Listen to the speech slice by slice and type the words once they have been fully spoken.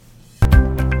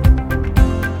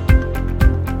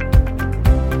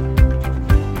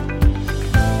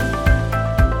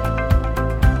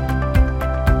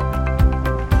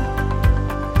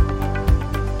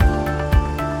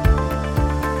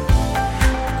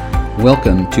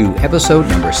Welcome to episode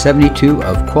number 72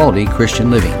 of Quality Christian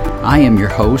Living. I am your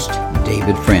host,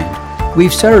 David Friend.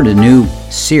 We've started a new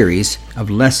series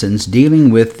of lessons dealing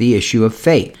with the issue of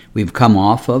faith. We've come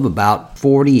off of about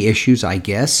 40 issues,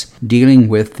 dealing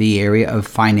with the area of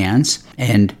finance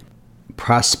and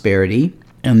prosperity.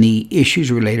 And the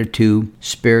issues related to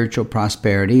spiritual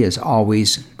prosperity is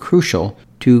always crucial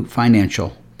to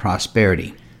financial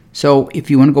prosperity. So if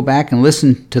you want to go back and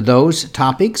listen to those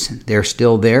topics, they're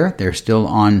still there. They're still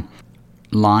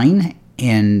online.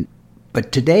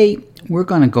 But today we're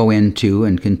going to go into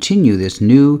and continue this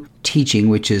new teaching,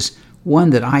 which is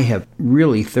one that I have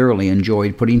really thoroughly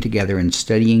enjoyed putting together and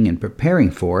studying and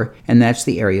preparing for, and that's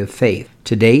the area of faith.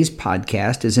 Today's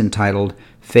podcast is entitled,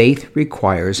 Faith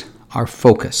Requires Our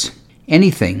Focus.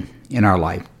 Anything in our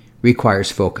life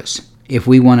requires focus. If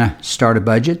we want to start a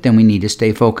budget, then we need to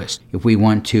stay focused. If we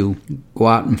want to go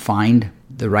out and find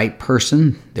the right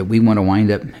person that we want to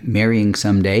wind up marrying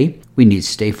someday, we need to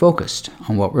stay focused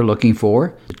on what we're looking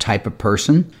for, the type of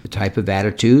person, the type of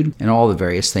attitude, and all the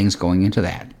various things going into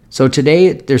that. So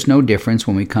today, there's no difference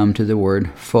when we come to the word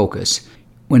focus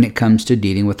when it comes to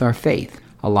dealing with our faith.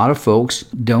 A lot of folks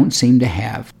don't seem to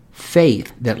have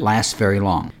faith that lasts very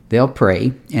long. They'll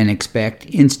pray and expect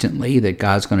instantly that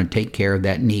God's going to take care of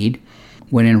that need,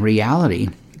 when in reality,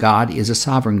 God is a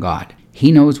sovereign God.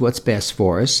 He knows what's best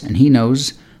for us, and He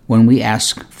knows when we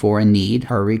ask for a need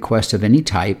or a request of any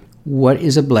type, what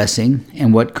is a blessing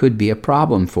and what could be a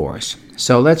problem for us.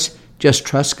 So let's just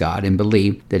trust God and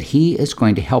believe that He is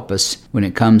going to help us when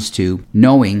it comes to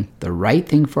knowing the right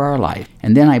thing for our life.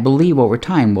 And then I believe over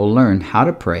time we'll learn how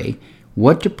to pray,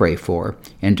 what to pray for,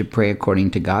 and to pray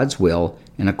according to God's will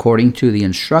and according to the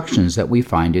instructions that we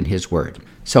find in His Word.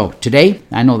 So today,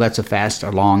 I know that's a fast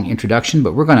or long introduction,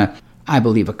 but we're going to, I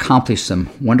believe, accomplish some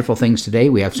wonderful things today.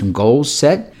 We have some goals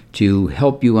set to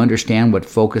help you understand what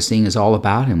focusing is all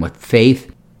about and what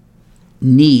faith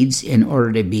needs in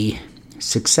order to be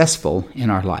successful in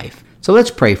our life. So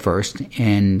let's pray first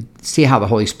and see how the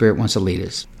Holy Spirit wants to lead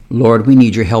us. Lord, we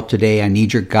need your help today. I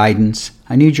need your guidance.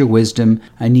 I need your wisdom.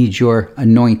 I need your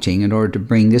anointing in order to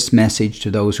bring this message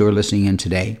to those who are listening in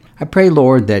today. I pray,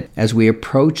 Lord, that as we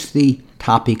approach the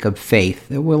topic of faith,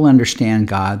 that we'll understand,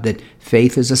 God, that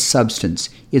faith is a substance.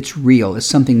 It's real. It's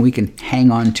something we can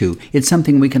hang on to. It's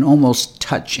something we can almost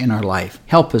touch in our life.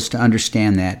 Help us to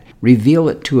understand that. Reveal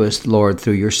it to us, Lord,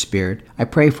 through your Spirit. I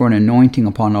pray for an anointing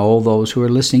upon all those who are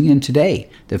listening in today,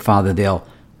 that, Father, they'll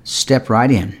step right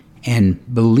in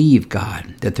and believe,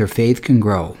 God, that their faith can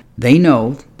grow. They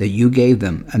know that you gave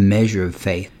them a measure of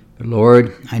faith. But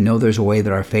Lord, I know there's a way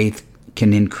that our faith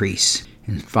can increase.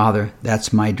 And Father,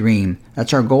 that's my dream.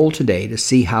 That's our goal today, to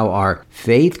see how our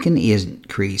faith can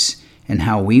increase and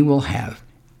how we will have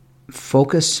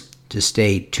focus to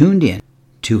stay tuned in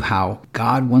to how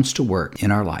God wants to work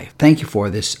in our life. Thank you for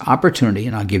this opportunity,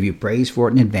 and I'll give you praise for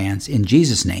it in advance. In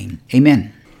Jesus' name,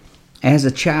 amen. As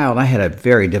a child, I had a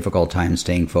very difficult time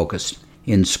staying focused.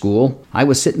 In school, I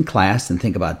would sit in class and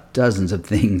think about dozens of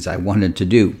things I wanted to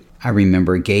do. I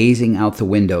remember gazing out the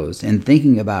windows and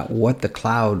thinking about what the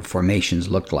cloud formations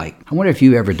looked like. I wonder if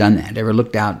you've ever done that, ever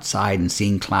looked outside and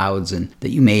seen clouds, and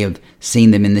that you may have seen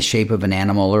them in the shape of an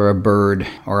animal or a bird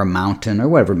or a mountain or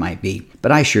whatever it might be.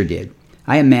 But I sure did.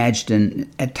 I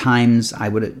imagined, at times, I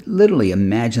would literally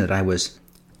imagine that I was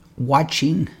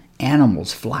watching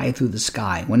animals fly through the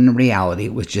sky, when in reality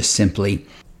it was just simply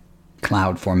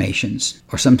cloud formations.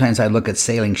 Or sometimes I look at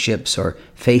sailing ships or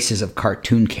faces of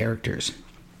cartoon characters.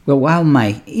 Well, while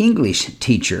my English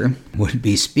teacher would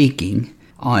be speaking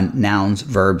on nouns,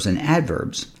 verbs, and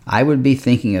adverbs, I would be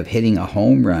thinking of hitting a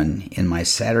home run in my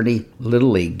Saturday Little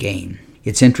League game.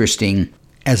 It's interesting,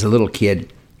 as a little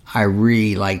kid, I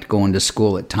really liked going to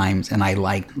school at times, and I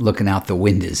liked looking out the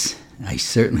windows. I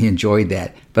certainly enjoyed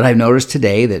that. But I've noticed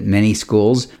today that many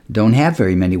schools don't have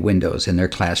very many windows in their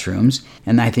classrooms,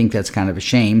 and I think that's kind of a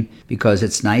shame, because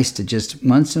it's nice to just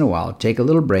once in a while take a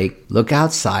little break, look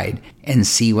outside, and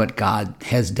see what God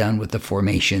has done with the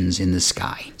formations in the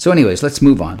sky. So anyways, let's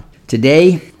move on.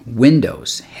 Today,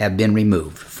 windows have been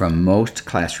removed from most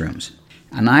classrooms.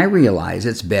 And I realize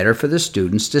it's better for the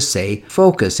students to say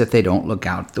focus if they don't look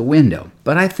out the window.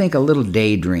 But I think a little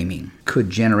daydreaming could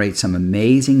generate some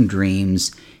amazing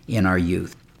dreams in our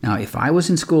youth. Now, if I was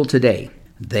in school today,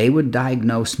 they would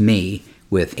diagnose me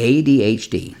with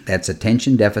ADHD. That's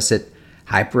Attention Deficit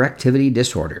Hyperactivity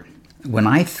Disorder. When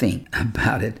I think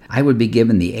about it, I would be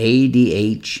given the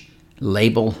ADH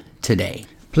label today.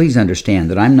 Please understand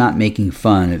that I'm not making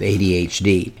fun of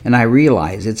ADHD, and I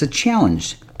realize it's a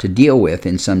challenge to deal with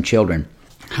in some children.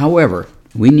 However,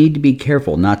 we need to be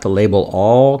careful not to label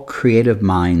all creative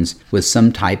minds with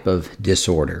some type of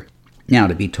disorder. Now,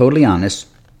 to be totally honest,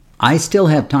 I still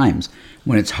have times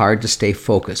when it's hard to stay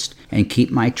focused and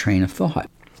keep my train of thought.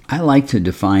 I like to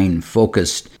define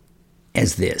focused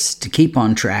as this: to keep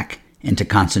on track and to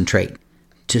concentrate,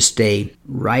 to stay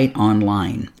right on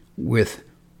line with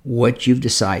what you've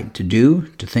decided to do,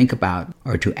 to think about,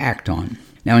 or to act on.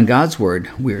 Now, in God's Word,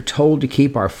 we are told to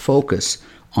keep our focus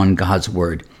on God's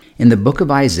Word. In the book of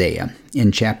Isaiah,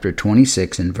 in chapter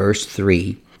 26 and verse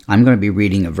 3, I'm going to be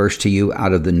reading a verse to you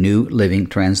out of the New Living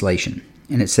Translation.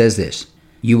 And it says this: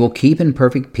 "You will keep in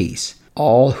perfect peace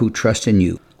all who trust in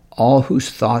you, all whose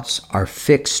thoughts are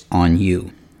fixed on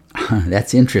you."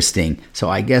 That's interesting. So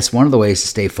I guess one of the ways to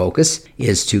stay focused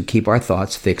is to keep our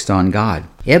thoughts fixed on God.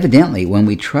 Evidently, when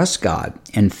we trust God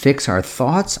and fix our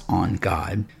thoughts on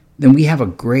God, then we have a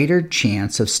greater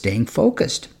chance of staying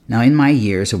focused. Now, in my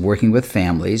years of working with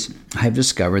families, I've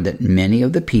discovered that many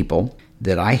of the people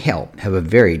that I help have a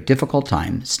very difficult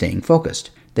time staying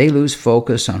focused. They lose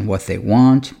focus on what they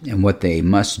want and what they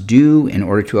must do in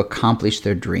order to accomplish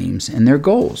their dreams and their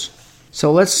goals.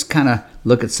 So let's kind of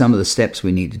look at some of the steps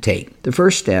we need to take. The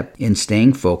first step in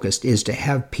staying focused is to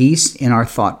have peace in our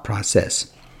thought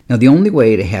process. Now, the only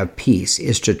way to have peace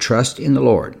is to trust in the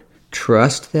Lord.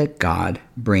 Trust that God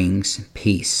brings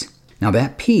peace. Now,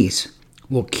 that peace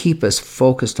will keep us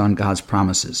focused on God's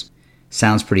promises.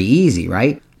 Sounds pretty easy,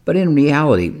 right? But in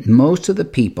reality, most of the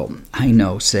people I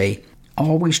know say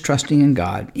always trusting in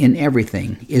God in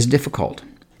everything is difficult.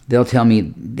 They'll tell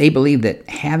me they believe that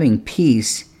having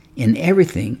peace in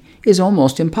everything is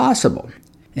almost impossible.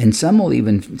 And some will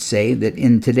even say that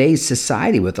in today's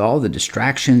society, with all the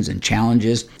distractions and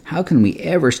challenges, how can we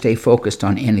ever stay focused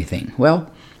on anything? Well,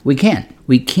 we can.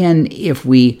 We can if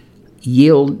we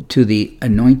yield to the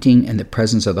anointing and the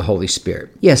presence of the Holy Spirit.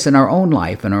 Yes, in our own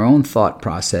life, in our own thought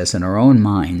process, in our own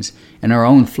minds, in our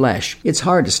own flesh, it's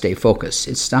hard to stay focused.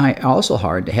 It's also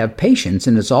hard to have patience,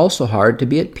 and it's also hard to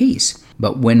be at peace.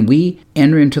 But when we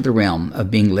enter into the realm of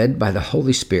being led by the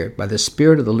Holy Spirit, by the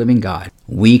Spirit of the living God,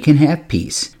 we can have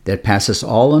peace that passes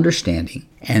all understanding,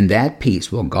 and that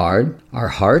peace will guard our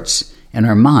hearts and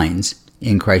our minds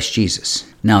in Christ Jesus.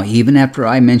 Now, even after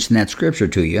I mentioned that scripture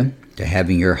to you, to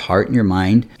having your heart and your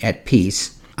mind at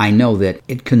peace, I know that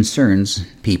it concerns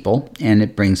people and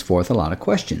it brings forth a lot of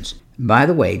questions. By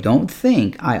the way, don't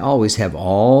think I always have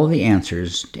all the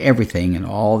answers to everything and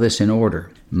all this in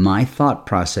order. My thought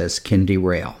process can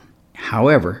derail.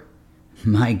 However,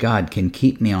 my God can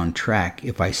keep me on track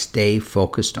if I stay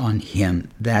focused on Him.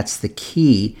 That's the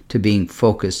key to being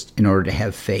focused in order to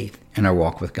have faith in our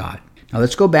walk with God. Now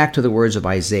let's go back to the words of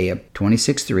Isaiah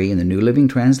 26:3 in the New Living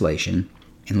Translation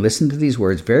and listen to these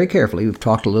words very carefully. We've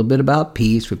talked a little bit about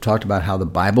peace. We've talked about how the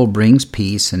Bible brings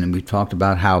peace, and we've talked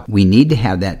about how we need to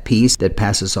have that peace that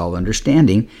passes all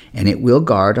understanding, and it will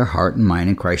guard our heart and mind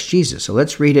in Christ Jesus. So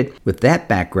let's read it with that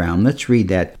background. Let's read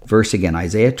that verse again,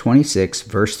 Isaiah 26,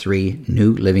 verse 3,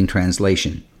 New Living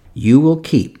Translation. "You will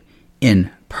keep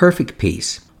in perfect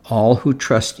peace all who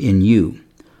trust in you,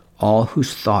 all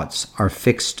whose thoughts are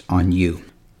fixed on you."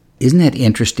 Isn't that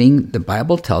interesting? The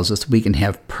Bible tells us we can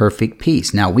have perfect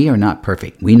peace. Now, we are not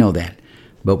perfect. We know that.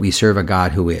 But we serve a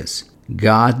God who is.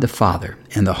 God the Father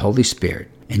and the Holy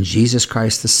Spirit and Jesus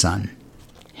Christ the Son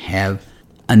have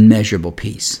unmeasurable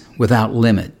peace, without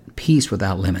limit, peace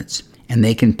without limits. And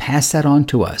they can pass that on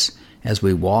to us as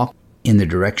we walk in the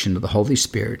direction of the Holy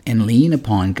Spirit and lean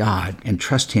upon God and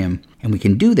trust Him. And we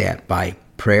can do that by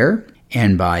prayer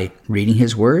and by reading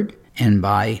His Word and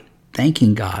by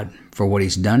thanking God for what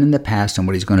He's done in the past and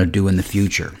what He's going to do in the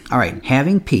future. All right,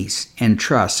 having peace and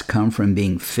trust come from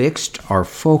being fixed or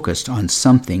focused on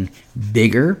something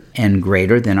bigger and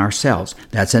greater than ourselves.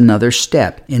 That's another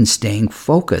step in staying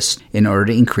focused in order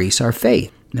to increase our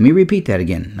faith. Let me repeat that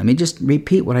again. Let me just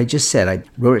repeat what I just said. I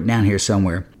wrote it down here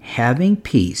somewhere. Having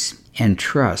peace and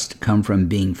trust come from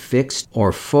being fixed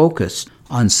or focused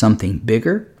on something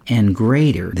bigger and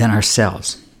greater than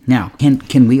ourselves. Now,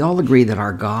 can we all agree that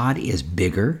our God is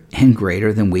bigger and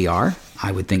greater than we are?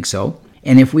 I would think so.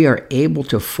 And if we are able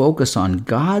to focus on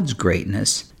God's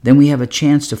greatness, then we have a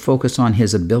chance to focus on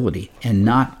His ability and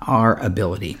not our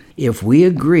ability. If we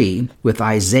agree with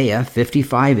Isaiah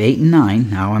 55, 8 and 9,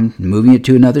 now I'm moving it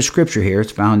to another scripture here.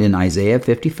 It's found in Isaiah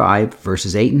 55,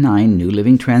 verses 8 and 9, New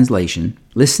Living Translation.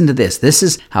 Listen to this. This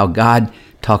is how God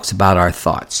talks about our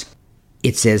thoughts.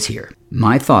 It says here,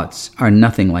 "My thoughts are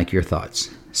nothing like your thoughts,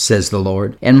 says the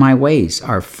Lord, and my ways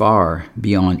are far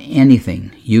beyond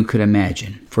anything you could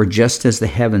imagine. For just as the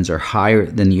heavens are higher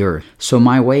than the earth, so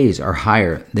my ways are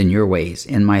higher than your ways,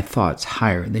 and my thoughts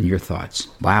higher than your thoughts."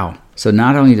 Wow. So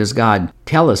not only does God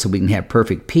tell us that we can have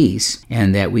perfect peace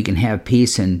and that we can have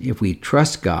peace and if we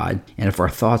trust God and if our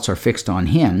thoughts are fixed on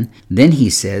Him, then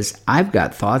He says, I've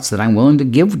got thoughts that I'm willing to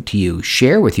give to you,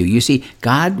 share with you. You see,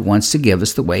 God wants to give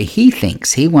us the way He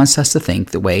thinks. He wants us to think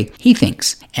the way He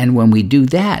thinks. And when we do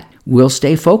that, we'll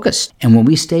stay focused. And when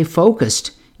we stay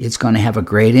focused, it's going to have a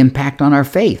great impact on our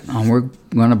faith. And we're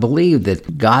going to believe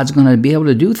that God's going to be able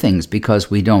to do things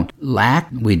because we don't lack,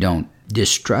 we don't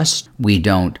distrust, we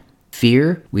don't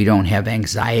fear, we don't have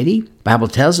anxiety. The Bible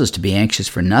tells us to be anxious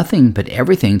for nothing, but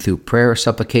everything through prayer,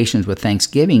 supplications with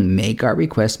thanksgiving, make our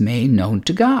requests made known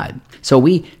to God. So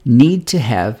we need to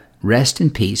have rest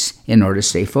and peace in order to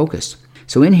stay focused.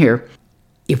 So in here,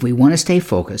 if we want to stay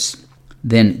focused,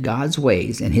 then God's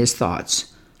ways and His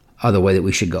thoughts are the way that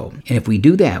we should go. And if we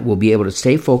do that, we'll be able to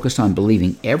stay focused on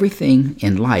believing everything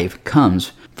in life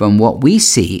comes from what we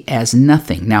see as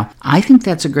nothing. Now, I think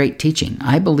that's a great teaching.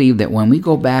 I believe that when we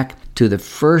go back to the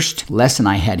first lesson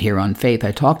I had here on faith,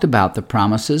 I talked about the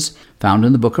promises found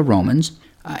in the book of Romans,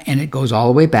 and it goes all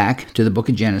the way back to the book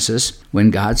of Genesis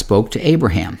when God spoke to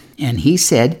Abraham. And He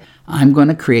said, I'm going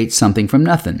to create something from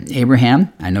nothing.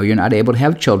 Abraham, I know you're not able to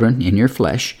have children in your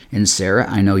flesh. And Sarah,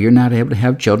 I know you're not able to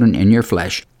have children in your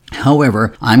flesh.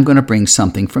 However, I'm going to bring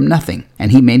something from nothing.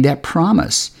 And He made that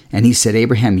promise. And He said,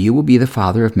 Abraham, you will be the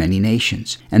father of many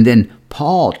nations. And then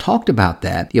Paul talked about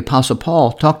that. The Apostle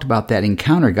Paul talked about that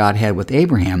encounter God had with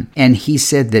Abraham. And he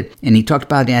said that, and he talked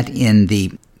about that in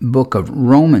the book of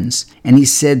Romans, and he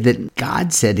said that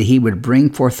God said that He would bring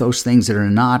forth those things that are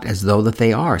not as though that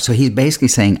they are. So He's basically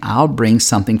saying, I'll bring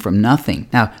something from nothing.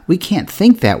 Now, we can't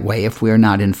think that way if we are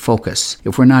not in focus,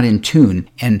 if we're not in tune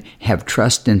and have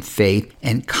trust and faith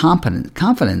and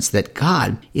confidence that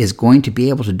God is going to be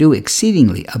able to do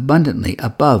exceedingly abundantly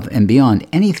above and beyond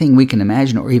anything we can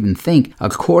imagine or even think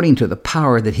according to the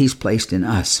power that He's placed in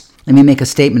us. Let me make a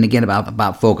statement again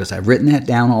about focus. I've written that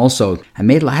down also. I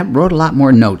wrote a lot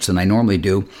more notes than I normally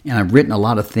do, and I've written a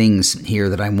lot of things here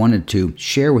that I wanted to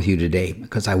share with you today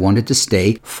because I wanted to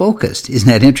stay focused. Isn't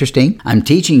that interesting? I'm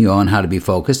teaching you on how to be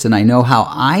focused, and I know how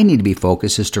I need to be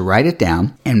focused is to write it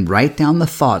down and write down the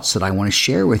thoughts that I want to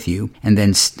share with you, and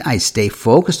then I stay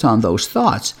focused on those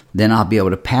thoughts. Then I'll be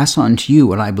able to pass on to you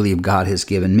what I believe God has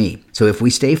given me. So if we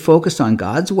stay focused on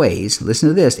God's ways, listen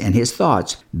to this, and His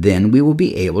thoughts, then we will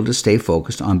be able to stay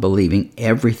focused on believing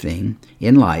everything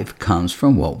in life comes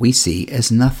from what we see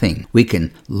as nothing. We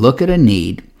can look at a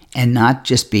need and not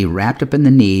just be wrapped up in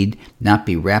the need, not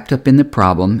be wrapped up in the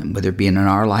problem, whether it be in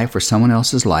our life or someone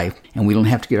else's life, and we don't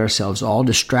have to get ourselves all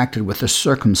distracted with the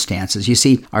circumstances. You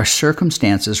see, our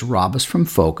circumstances rob us from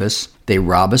focus, they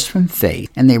rob us from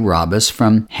faith, and they rob us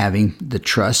from having the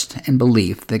trust and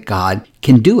belief that God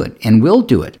can do it and will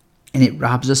do it. And it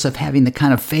robs us of having the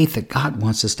kind of faith that God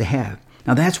wants us to have.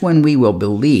 Now that's when we will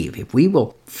believe. If we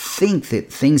will think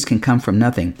that things can come from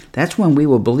nothing, that's when we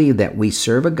will believe that we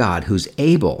serve a God who's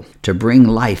able to bring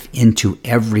life into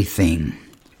everything.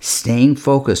 Staying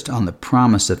focused on the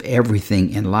promise of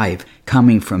everything in life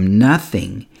coming from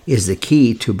nothing is the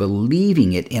key to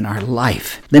believing it in our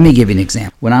life. Let me give you an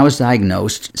example. When I was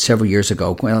diagnosed several years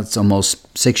ago, well, it's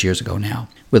almost 6 years ago now,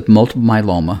 with multiple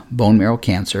myeloma, bone marrow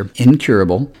cancer,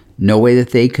 incurable, no way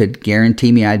that they could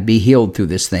guarantee me I'd be healed through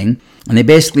this thing. And they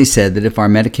basically said that if our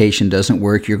medication doesn't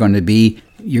work, you're going to be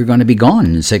gone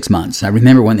in 6 months. I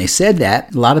remember when they said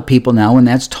that, a lot of people now, when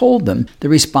that's told them, the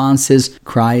response is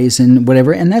cries and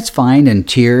whatever, and that's fine, and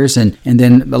tears, and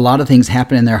then a lot of things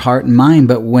happen in their heart and mind.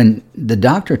 But when the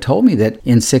doctor told me that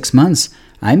in 6 months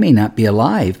I may not be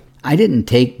alive, I didn't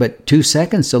take but 2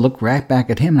 seconds to look right back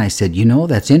at him, and I said,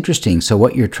 that's interesting. So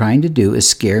what you're trying to do is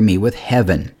scare me with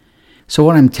heaven. So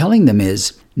what I'm telling them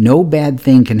is, no bad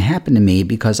thing can happen to me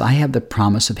because I have the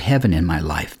promise of heaven in my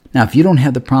life. Now, if you don't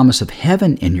have the promise of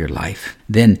heaven in your life,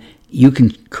 then you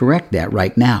can correct that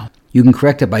right now. You can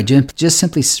correct it by just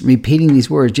simply repeating these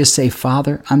words. Just say,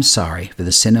 Father, I'm sorry for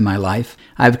the sin in my life.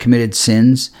 I've committed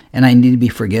sins and I need to be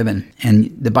forgiven.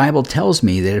 And the Bible tells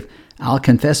me that if I'll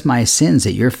confess my sins,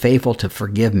 that you're faithful to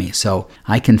forgive me. So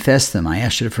I confess them. I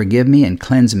ask you to forgive me and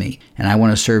cleanse me. And I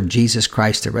want to serve Jesus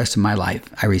Christ the rest of my life.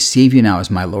 I receive you now as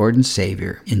my Lord and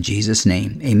Savior. In Jesus'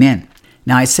 name, amen.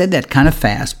 Now, I said that kind of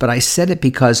fast, but I said it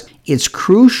because it's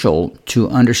crucial to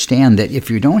understand that if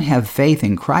you don't have faith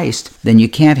in Christ, then you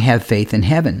can't have faith in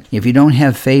heaven. If you don't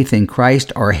have faith in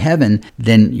Christ or heaven,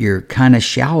 then you're kind of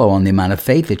shallow on the amount of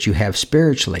faith that you have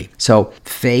spiritually. So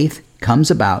faith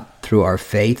comes about through our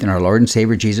faith in our Lord and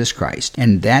Savior Jesus Christ.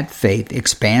 And that faith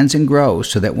expands and grows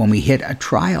so that when we hit a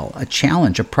trial, a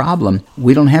challenge, a problem,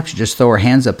 we don't have to just throw our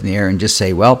hands up in the air and just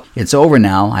say, well, it's over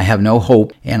now. I have no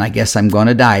hope, and I guess I'm going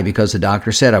to die because the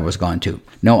doctor said I was going to.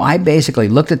 No, I basically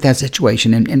looked at that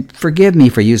situation, and forgive me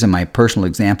for using my personal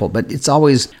example, but it's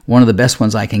always one of the best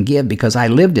ones I can give because I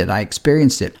lived it. I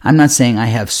experienced it. I'm not saying I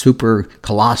have super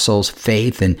colossal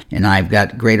faith and I've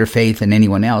got greater faith than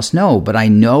anyone else. No, but I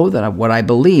know that what I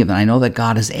believe, and I know that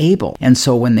God is able. And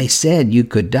so when they said you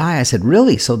could die, I said,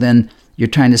 really? So then you're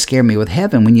trying to scare me with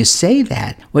heaven. When you say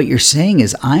that, what you're saying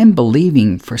is I'm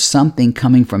believing for something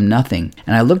coming from nothing.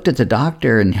 And I looked at the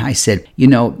doctor and I said,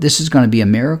 this is going to be a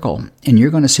miracle. And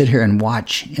you're going to sit here and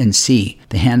watch and see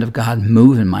the hand of God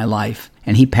move in my life.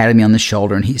 And he patted me on the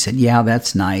shoulder and he said, yeah,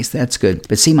 that's nice. That's good.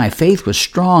 But see, my faith was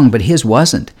strong, but his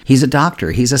wasn't. He's a doctor.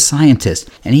 He's a scientist.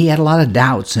 And he had a lot of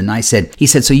doubts. And he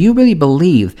said, so you really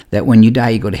believe that when you die,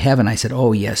 you go to heaven? I said,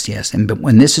 oh, yes. But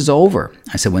when this is over,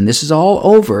 I said, when this is all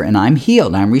over and I'm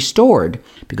healed, I'm restored,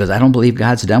 because I don't believe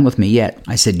God's done with me yet,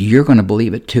 I said, you're going to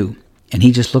believe it too. And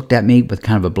he just looked at me with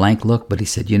kind of a blank look, but he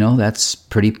said, that's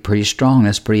pretty strong.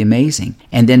 That's pretty amazing.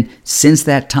 And then since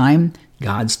that time,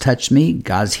 God's touched me,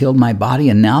 God's healed my body,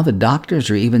 and now the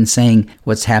doctors are even saying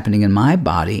what's happening in my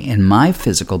body, in my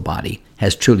physical body,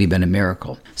 has truly been a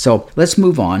miracle. So let's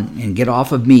move on and get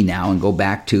off of me now and go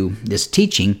back to this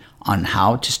teaching on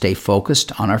how to stay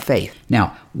focused on our faith.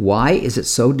 Now, why is it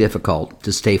so difficult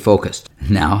to stay focused?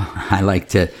 Now, I like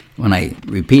to, when I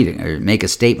repeat it or make a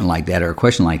statement like that or a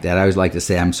question like that, I always like to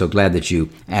say, I'm so glad that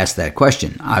you asked that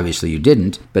question. Obviously, you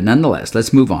didn't, but nonetheless,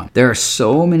 let's move on. There are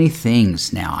so many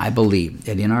things now, I believe,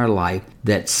 that in our life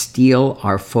that steal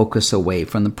our focus away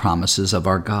from the promises of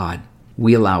our God.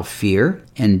 We allow fear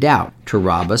and doubt to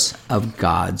rob us of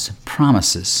God's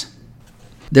promises.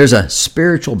 There's a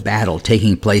spiritual battle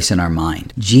taking place in our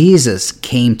mind. Jesus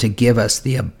came to give us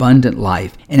the abundant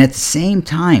life, and at the same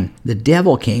time, the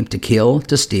devil came to kill,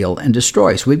 to steal, and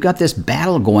destroy. So we've got this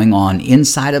battle going on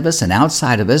inside of us and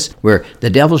outside of us, where the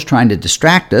devil's trying to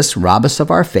distract us, rob us of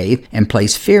our faith, and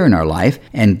place fear in our life,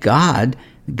 and God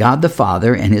the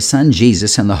Father and His Son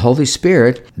Jesus and the Holy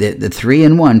Spirit, the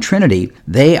three-in-one Trinity,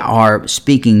 they are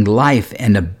speaking life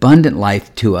and abundant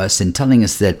life to us and telling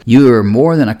us that you are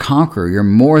more than a conqueror. You're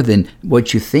more than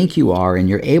what you think you are, and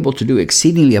you're able to do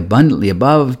exceedingly abundantly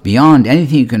above, beyond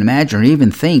anything you can imagine or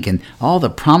even think. And all the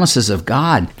promises of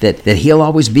God that He'll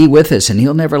always be with us and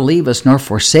He'll never leave us nor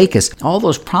forsake us. All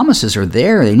those promises are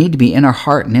there. They need to be in our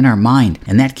heart and in our mind,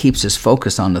 and that keeps us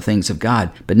focused on the things of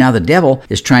God. But now the devil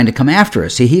is trying to come after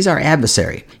us. See, he's our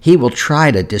adversary. He will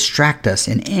try to distract us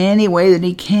in any way that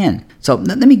he can. So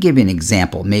let me give you an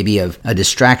example, maybe of a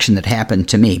distraction that happened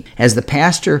to me. As the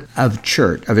pastor of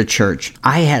a church,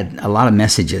 I had a lot of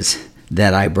messages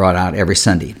that I brought out every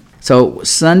Sunday. So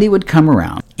Sunday would come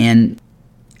around, and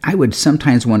I would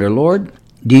sometimes wonder, Lord,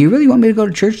 do you really want me to go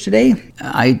to church today?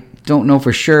 I don't know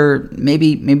for sure.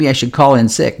 Maybe I should call in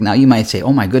sick. Now you might say,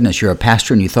 oh my goodness, you're a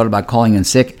pastor and you thought about calling in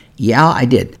sick? Yeah, I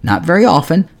did. Not very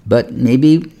often, but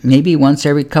maybe once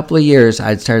every couple of years,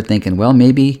 I'd start thinking, well,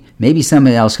 maybe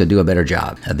somebody else could do a better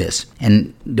job of this.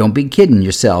 And don't be kidding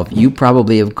yourself. You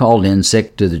probably have called in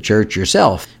sick to the church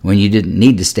yourself when you didn't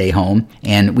need to stay home.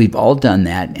 And we've all done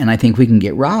that, and I think we can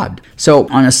get robbed. So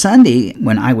on a Sunday,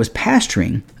 when I was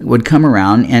pastoring, would come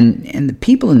around, and the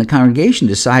people in the congregation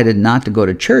decided not to go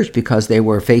to church because they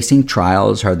were facing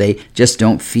trials or they just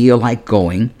don't feel like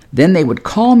going. Then they would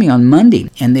call me on Monday,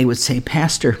 and they would say,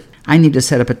 Pastor, I need to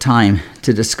set up a time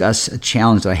to discuss a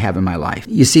challenge that I have in my life.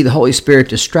 You see, the Holy Spirit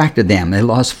distracted them. They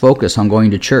lost focus on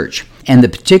going to church. And the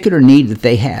particular need that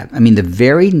they have, the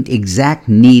very exact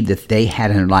need that they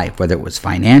had in their life, whether it was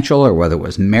financial or whether it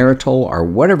was marital or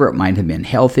whatever it might have been,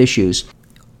 health issues,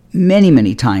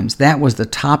 many times that was the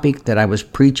topic that I was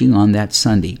preaching on that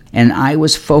Sunday. And I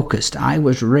was focused. I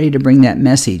was ready to bring that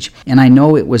message. And I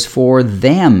know it was for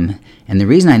them. And the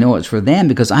reason I know it's for them,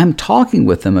 because I'm talking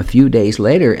with them a few days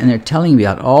later, and they're telling me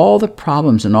about all the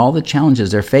problems and all the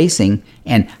challenges they're facing,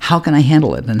 and how can I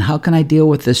handle it, and how can I deal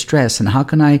with the stress, and how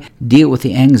can I deal with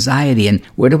the anxiety, and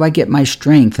where do I get my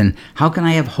strength, and how can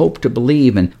I have hope to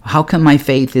believe, and how come my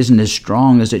faith isn't as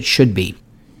strong as it should be?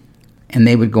 And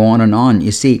they would go on and on.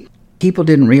 You see, people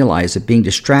didn't realize that being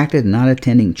distracted and not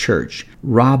attending church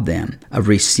robbed them of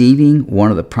receiving one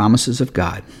of the promises of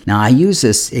God. Now, I use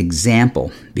this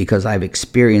example because I've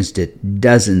experienced it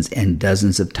dozens and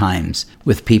dozens of times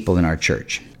with people in our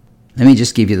church. Let me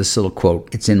just give you this little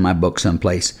quote. It's in my book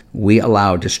someplace. We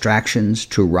allow distractions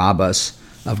to rob us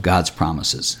of God's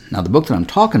promises. Now, the book that I'm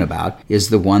talking about is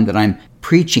the one that I'm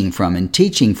preaching from and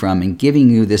teaching from and giving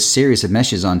you this series of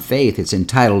messages on faith. It's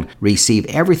entitled Receive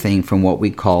Everything from What We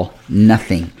Call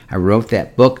Nothing. I wrote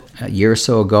that book a year or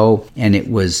so ago, and it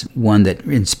was one that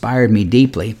inspired me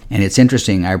deeply. And it's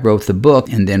interesting, I wrote the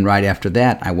book, and then right after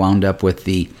that, I wound up with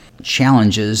the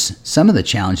challenges, some of the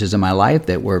challenges in my life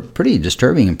that were pretty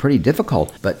disturbing and pretty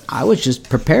difficult, but I was just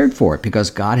prepared for it because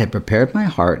God had prepared my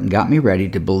heart and got me ready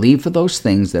to believe for those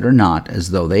things that are not as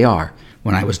though they are.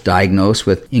 When I was diagnosed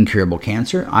with incurable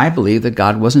cancer, I believed that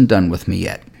God wasn't done with me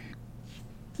yet.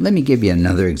 Let me give you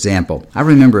another example. I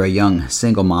remember a young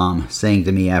single mom saying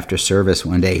to me after service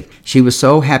one day, she was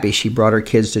so happy she brought her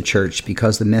kids to church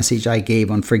because the message I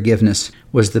gave on forgiveness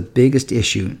was the biggest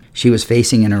issue she was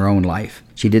facing in her own life.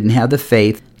 She didn't have the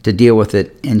faith to deal with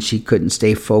it, and she couldn't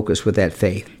stay focused with that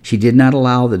faith. She did not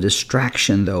allow the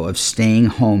distraction, though, of staying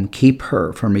home keep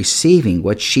her from receiving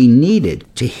what she needed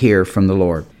to hear from the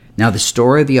Lord. Now, the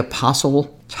story of the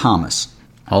Apostle Thomas,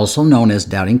 also known as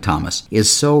Doubting Thomas, is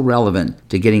so relevant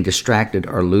to getting distracted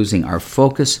or losing our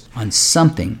focus on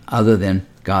something other than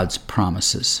God's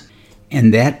promises.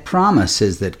 And that promise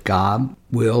is that God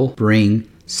will bring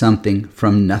something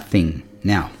from nothing.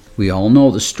 Now, we all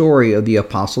know the story of the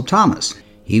Apostle Thomas.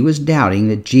 He was doubting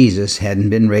that Jesus hadn't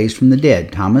been raised from the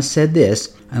dead. Thomas said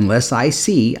this, "Unless I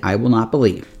see, I will not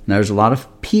believe." Now, there's a lot of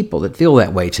people that feel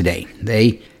that way today.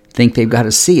 They think they've got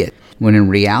to see it, when in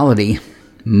reality,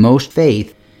 most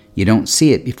faith, you don't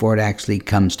see it before it actually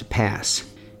comes to pass.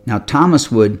 Now,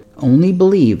 Thomas would only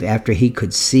believe after he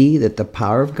could see that the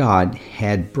power of God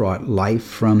had brought life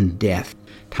from death.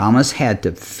 Thomas had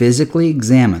to physically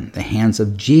examine the hands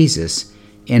of Jesus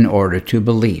in order to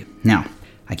believe. Now,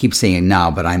 I keep saying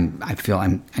now, but I'm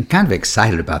kind of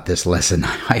excited about this lesson.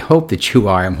 I hope that you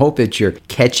are. I hope that you're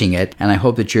catching it, and I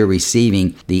hope that you're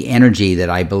receiving the energy that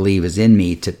I believe is in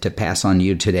me to pass on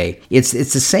you today. It's the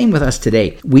same with us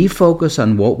today. We focus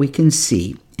on what we can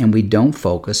see, and we don't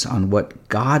focus on what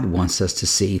God wants us to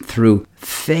see through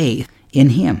faith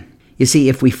in Him. You see,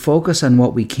 if we focus on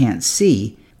what we can't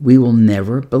see, we will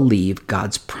never believe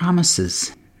God's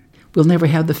promises. We'll never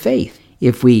have the faith.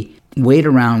 If we wait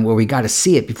around where we got to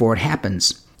see it before it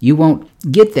happens, you won't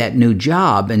get that new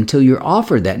job until you're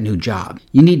offered that new job.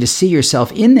 You need to see yourself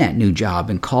in that new job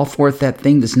and call forth that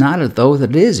thing that's not as though that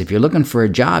it is. If you're looking for a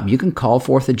job, you can call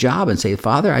forth a job and say,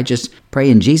 "Father, I just pray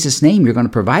in Jesus' name you're going to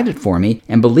provide it for me,"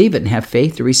 and believe it and have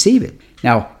faith to receive it.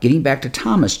 Now, getting back to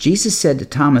Thomas, Jesus said to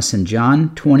Thomas in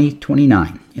John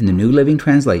 20:29, in the New Living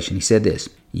Translation, He said this,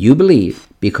 "You believe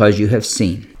because you have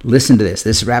seen." Listen to this.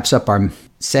 This wraps up our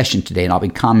session today, and I'll be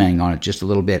commenting on it just a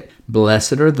little bit.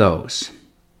 "Blessed are those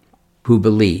who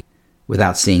believe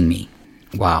without seeing me."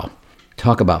 Wow.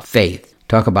 Talk about faith.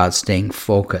 Talk about staying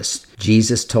focused.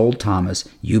 Jesus told Thomas,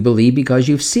 "You believe because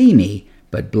you've seen me,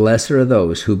 but blessed are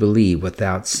those who believe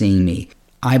without seeing me."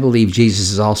 I believe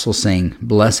Jesus is also saying,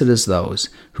 blessed is those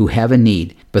who have a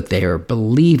need, but they are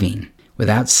believing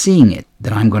without seeing it,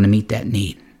 that I'm going to meet that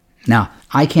need. Now,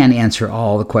 I can't answer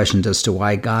all the questions as to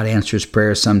why God answers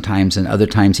prayer sometimes and other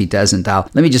times He doesn't.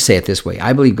 Let me just say it this way.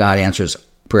 I believe God answers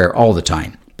prayer all the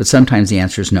time, but sometimes the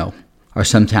answer is no. Or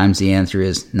sometimes the answer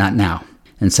is not now.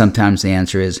 And sometimes the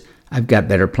answer is, I've got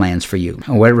better plans for you,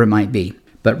 or whatever it might be.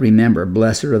 But remember,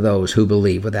 blessed are those who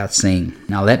believe without seeing.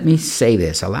 Now let me say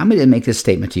this. Allow me to make this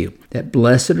statement to you. That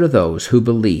blessed are those who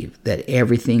believe that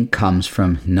everything comes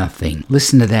from nothing.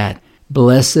 Listen to that.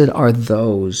 Blessed are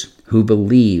those who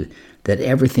believe that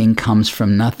everything comes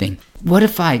from nothing. What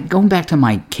if going back to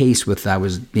my case I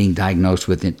was being diagnosed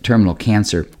with terminal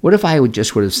cancer, what if I would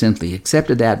have simply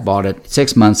accepted that, bought it,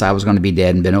 6 months I was going to be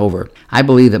dead and been over? I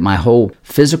believe that my whole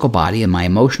physical body and my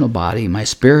emotional body, my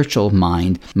spiritual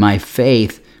mind, my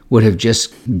faith would have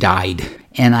just died.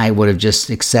 And I would have just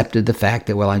accepted the fact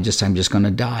that, I'm just going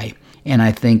to die. And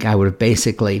I think I would have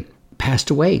basically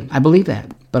passed away. I believe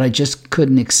that. But I just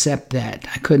couldn't accept that.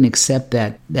 I couldn't accept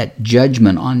that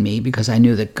judgment on me because I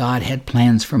knew that God had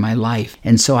plans for my life.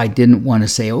 And so I didn't want to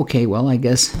say, okay, I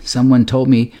guess someone told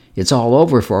me it's all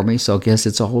over for me, so I guess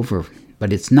it's all over.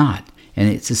 But it's not. And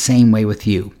it's the same way with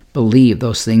you. Believe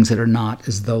those things that are not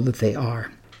as though that they are.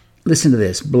 Listen to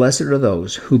this. Blessed are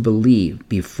those who believe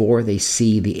before they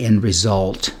see the end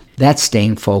result. That's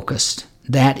staying focused.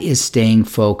 That is staying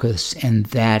focused, and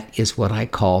that is what I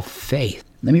call faith.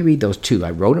 Let me read those two. I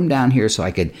wrote them down here so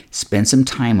I could spend some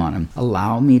time on them.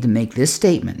 Allow me to make this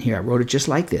statement. Here, I wrote it just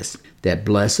like this. That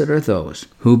blessed are those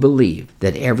who believe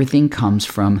that everything comes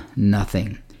from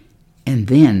nothing. And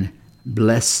then,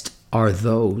 blessed are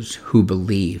those who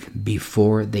believe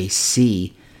before they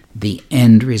see the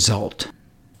end result.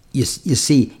 You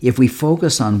see, if we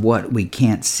focus on what we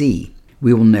can't see,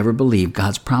 we will never believe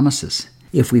God's promises.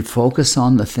 If we focus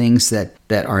on the things that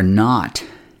are not,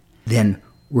 then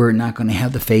we're not going to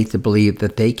have the faith to believe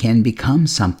that they can become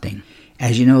something.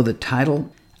 As you know, the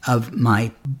title of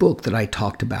my book that I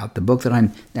talked about, the book that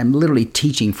I'm literally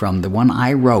teaching from, the one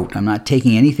I wrote. I'm not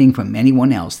taking anything from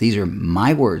anyone else. These are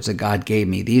my words that God gave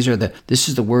me. This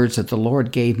is the words that the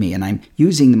Lord gave me, and I'm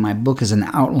using my book as an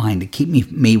outline to keep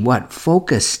me what?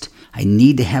 Focused. I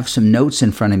need to have some notes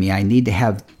in front of me. I need to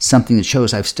have something that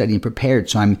shows I've studied and prepared.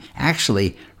 So I'm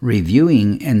actually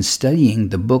reviewing and studying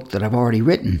the book that I've already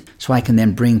written, so I can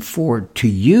then bring forward to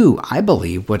you, I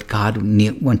believe, what God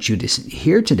wants you to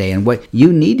hear today and what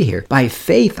you need to hear. By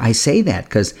faith, I say that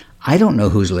because I don't know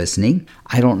who's listening.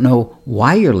 I don't know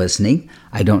why you're listening.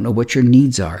 I don't know what your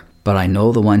needs are, but I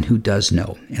know the one who does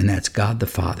know, and that's God the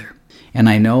Father. And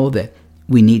I know that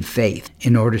we need faith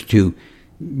in order to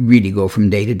really go from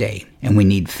day to day. And we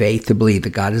need faith to believe that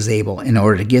God is able. In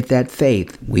order to get that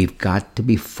faith, we've got to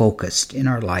be focused in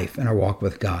our life and our walk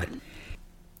with God.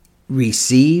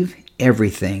 Receive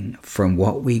everything from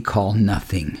what we call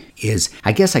nothing is,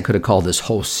 I guess I could have called this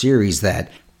whole series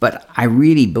that, but I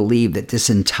really believe that this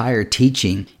entire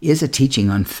teaching is a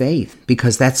teaching on faith,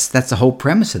 because that's the whole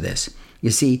premise of this. You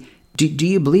see, do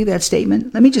you believe that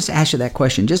statement? Let me just ask you that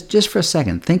question just for a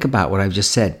second. Think about what I've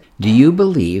just said. Do you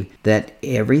believe that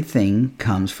everything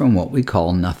comes from what we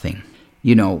call nothing?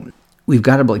 You know, we've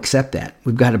got to accept that.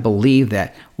 We've got to believe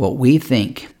that what we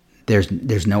think,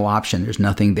 there's no option, there's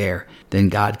nothing there, then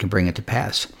God can bring it to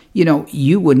pass. You know,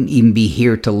 you wouldn't even be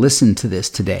here to listen to this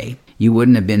today. You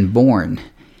wouldn't have been born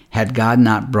had God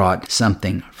not brought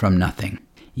something from nothing.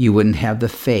 You wouldn't have the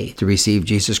faith to receive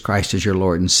Jesus Christ as your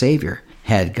Lord and Savior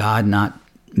had God not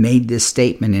made this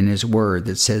statement in His Word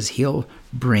that says He'll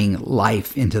bring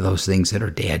life into those things that are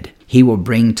dead. He will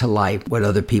bring to life what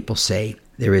other people say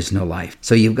there is no life.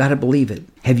 So you've got to believe it.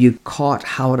 Have you caught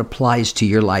how it applies to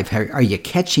your life? Are you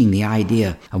catching the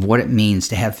idea of what it means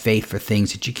to have faith for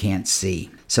things that you can't see?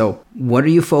 So what are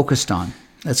you focused on?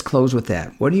 Let's close with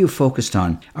that. What are you focused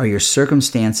on? Are your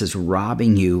circumstances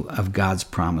robbing you of God's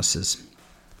promises?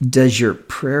 Does your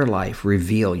prayer life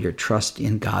reveal your trust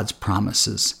in God's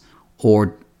promises?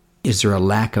 Or is there a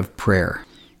lack of prayer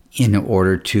in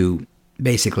order to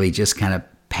basically just kind of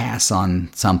pass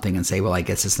on something and say, well, I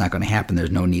guess it's not going to happen.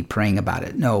 There's no need praying about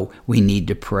it. No, we need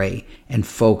to pray and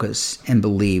focus and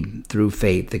believe through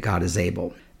faith that God is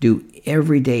able. Do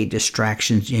everyday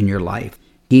distractions in your life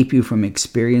keep you from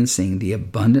experiencing the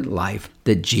abundant life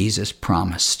that Jesus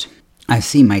promised? I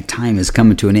see my time is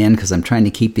coming to an end because I'm trying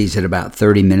to keep these at about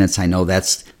 30 minutes. I know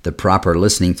that's the proper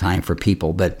listening time for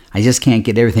people, but I just can't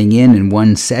get everything in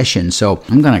one session. So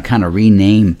I'm going to kind of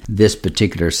rename this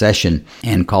particular session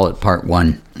and call it Part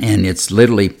 1. And it's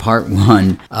literally Part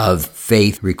 1 of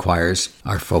Faith Requires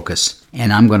Our Focus.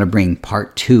 And I'm going to bring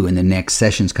Part 2 in the next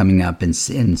sessions coming up. In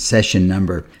session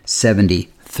number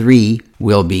 73,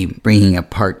 we'll be bringing a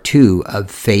Part 2 of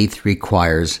Faith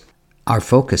Requires Our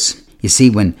Focus. You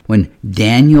see, when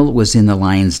Daniel was in the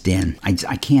lion's den, I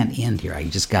can't end here. I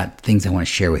just got things I want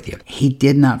to share with you. He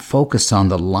did not focus on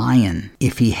the lion.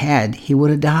 If he had, he would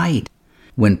have died.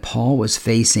 When Paul was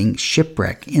facing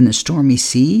shipwreck in the stormy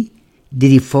sea,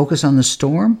 did he focus on the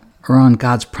storm or on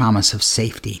God's promise of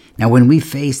safety? Now, when we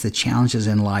face the challenges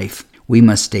in life, we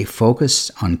must stay focused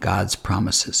on God's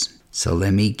promises. So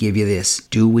let me give you this.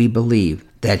 Do we believe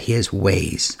that His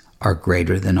ways are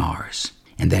greater than ours,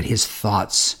 and that His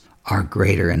thoughts are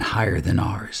greater and higher than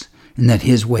ours, and that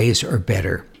His ways are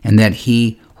better, and that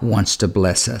He wants to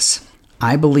bless us?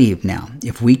 I believe now,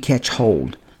 if we catch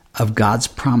hold of God's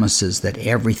promises that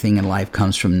everything in life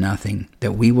comes from nothing,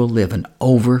 that we will live an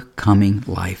overcoming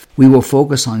life. We will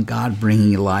focus on God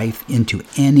bringing life into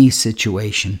any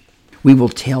situation. We will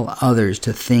tell others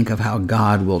to think of how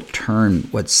God will turn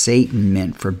what Satan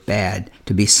meant for bad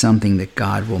to be something that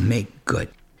God will make good.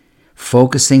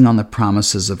 Focusing on the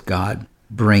promises of God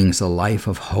brings a life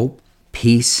of hope,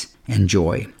 peace, and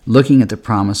joy. Looking at the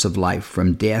promise of life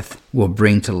from death will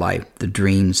bring to life the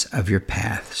dreams of your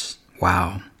paths.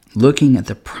 Wow. Looking at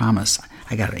the promise,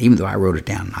 even though I wrote it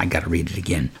down, I got to read it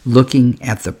again. Looking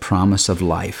at the promise of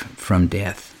life from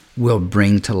death will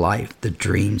bring to life the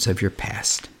dreams of your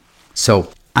past.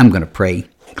 So I'm going to pray,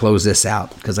 close this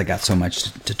out, because I got so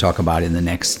much to talk about in the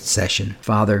next session.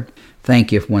 Father,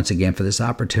 thank you once again for this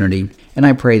opportunity. And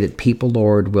I pray that people,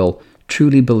 Lord, will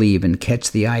truly believe and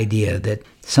catch the idea that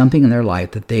something in their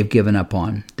life that they've given up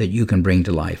on, that you can bring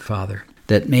to life, Father.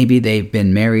 That maybe they've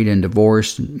been married and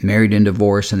divorced, and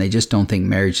they just don't think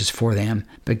marriage is for them.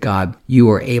 But God, you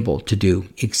are able to do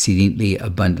exceedingly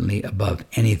abundantly above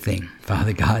anything,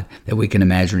 Father God, that we can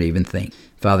imagine or even think.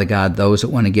 Father God, those that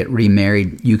want to get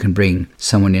remarried, you can bring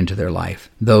someone into their life.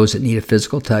 Those that need a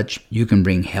physical touch, you can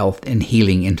bring health and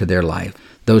healing into their life.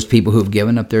 Those people who have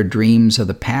given up their dreams of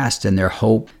the past and their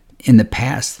hope in the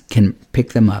past can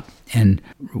pick them up and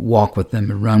walk with them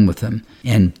and run with them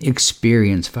and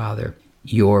experience, Father,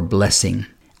 your blessing.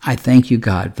 I thank you,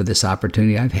 God, for this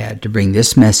opportunity I've had to bring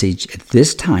this message at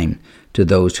this time to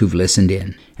those who've listened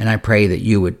in. And I pray that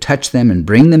you would touch them and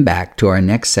bring them back to our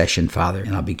next session, Father.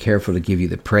 And I'll be careful to give you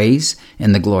the praise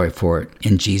and the glory for it.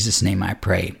 In Jesus' name I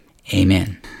pray.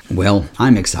 Amen. Well,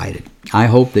 I'm excited. I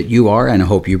hope that you are, and I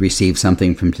hope you receive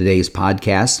something from today's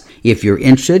podcast. If you're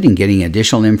interested in getting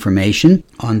additional information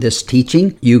on this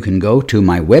teaching, you can go to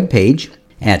my webpage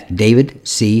at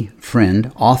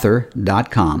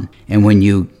davidcfriendauthor.com. And when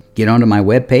you get onto my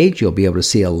webpage, you'll be able to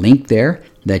see a link there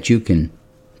that you can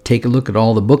take a look at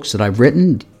all the books that I've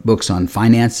written, books on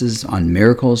finances, on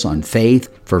miracles, on faith,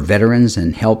 for veterans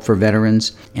and help for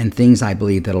veterans, and things I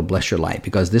believe that'll bless your life,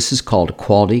 because this is called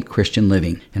Quality Christian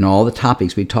Living. And all the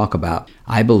topics we talk about,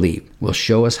 I believe, will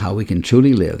show us how we can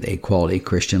truly live a quality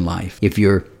Christian life. If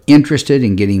you're interested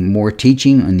in getting more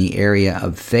teaching on the area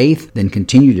of faith, then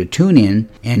continue to tune in,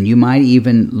 and you might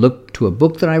even look to a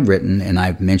book that I've written, and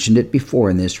I've mentioned it before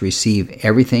in this, Receive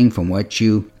Everything from What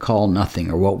You Call Nothing,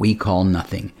 or What We Call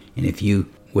Nothing. And if you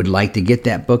would like to get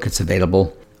that book, it's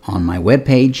available on my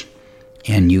webpage,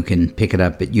 and you can pick it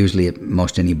up usually at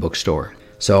most any bookstore.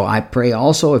 So I pray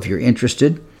also, if you're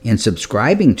interested in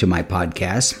subscribing to my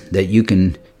podcast, that you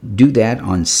can do that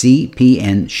on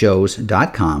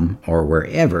cpnshows.com or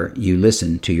wherever you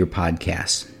listen to your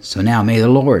podcasts. So now may the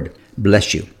Lord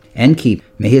bless you and keep.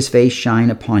 May his face shine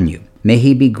upon you. May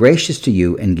he be gracious to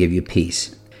you and give you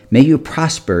peace. May you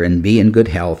prosper and be in good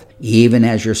health, even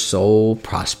as your soul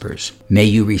prospers. May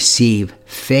you receive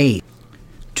faith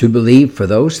to believe for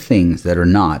those things that are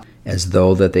not as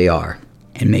though that they are.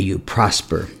 And may you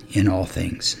prosper in all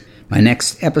things. My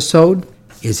next episode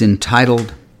is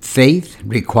entitled Faith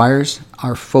Requires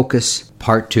Our Focus,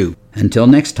 Part 2. Until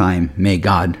next time, may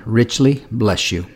God richly bless you.